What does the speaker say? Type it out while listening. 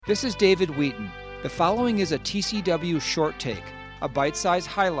This is David Wheaton. The following is a TCW short take, a bite-sized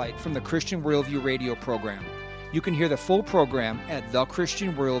highlight from the Christian Worldview radio program. You can hear the full program at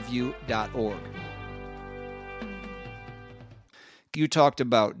thechristianworldview.org. You talked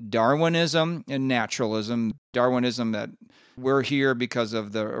about Darwinism and naturalism. Darwinism, that we're here because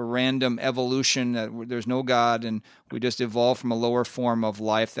of the random evolution, that there's no God and we just evolved from a lower form of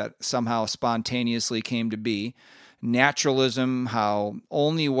life that somehow spontaneously came to be. Naturalism, how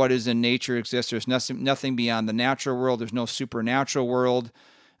only what is in nature exists. There's nothing beyond the natural world. There's no supernatural world.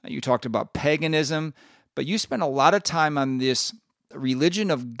 You talked about paganism, but you spent a lot of time on this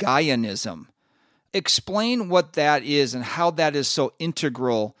religion of Gaiaanism. Explain what that is and how that is so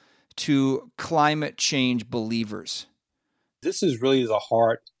integral to climate change believers. This is really the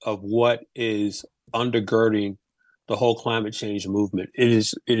heart of what is undergirding the whole climate change movement. It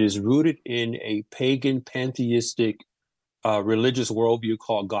is rooted in a pagan pantheistic religious worldview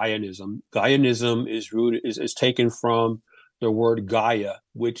called Gaianism. Gaianism is taken from the word Gaia,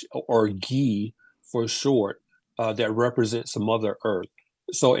 or Gi for short, that represents Mother Earth.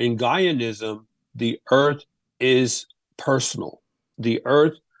 So in Gaianism, the earth is personal. The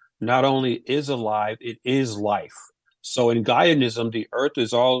earth not only is alive, it is life. So in Gaianism, the earth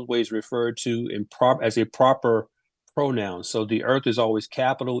is always referred to as a proper pronoun. So the earth is always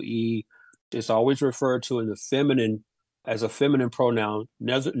capital E. It's always referred to in the feminine as a feminine pronoun,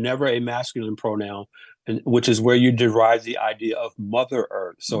 never a masculine pronoun, which is where you derive the idea of Mother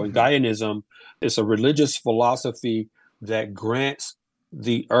Earth. So in Gaianism, it's a religious philosophy that grants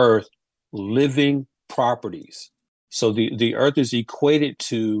the earth living properties. So the earth is equated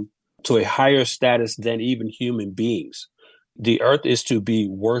to a higher status than even human beings. The earth is to be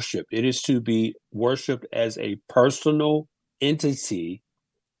worshipped. It is to be worshipped as a personal entity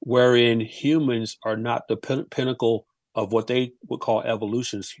wherein humans are not the pinnacle of what they would call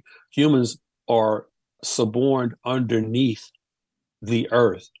evolutions. Humans are suborned underneath the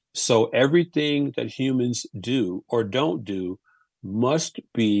earth. So everything that humans do or don't do must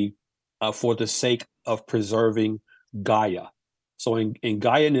be for the sake of preserving Gaia. So in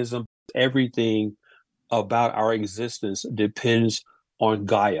Gaianism, everything about our existence depends on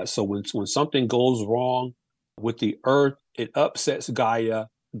Gaia. So when something goes wrong with the earth, it upsets Gaia.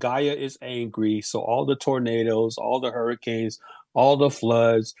 Gaia is angry. So all the tornadoes, all the hurricanes, all the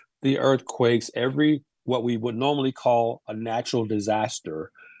floods, the earthquakes, what we would normally call a natural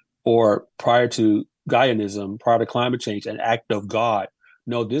disaster, or prior to Gaianism, prior to climate change, an act of God.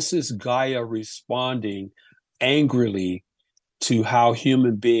 No, this is Gaia responding angrily to how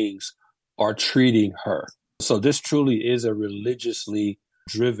human beings are treating her. So this truly is a religiously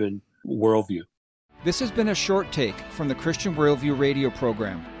driven worldview. This has been a short take from the Christian Worldview radio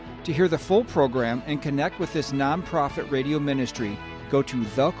program. To hear the full program and connect with this nonprofit radio ministry, go to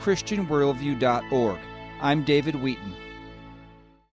thechristianworldview.org. I'm David Wheaton.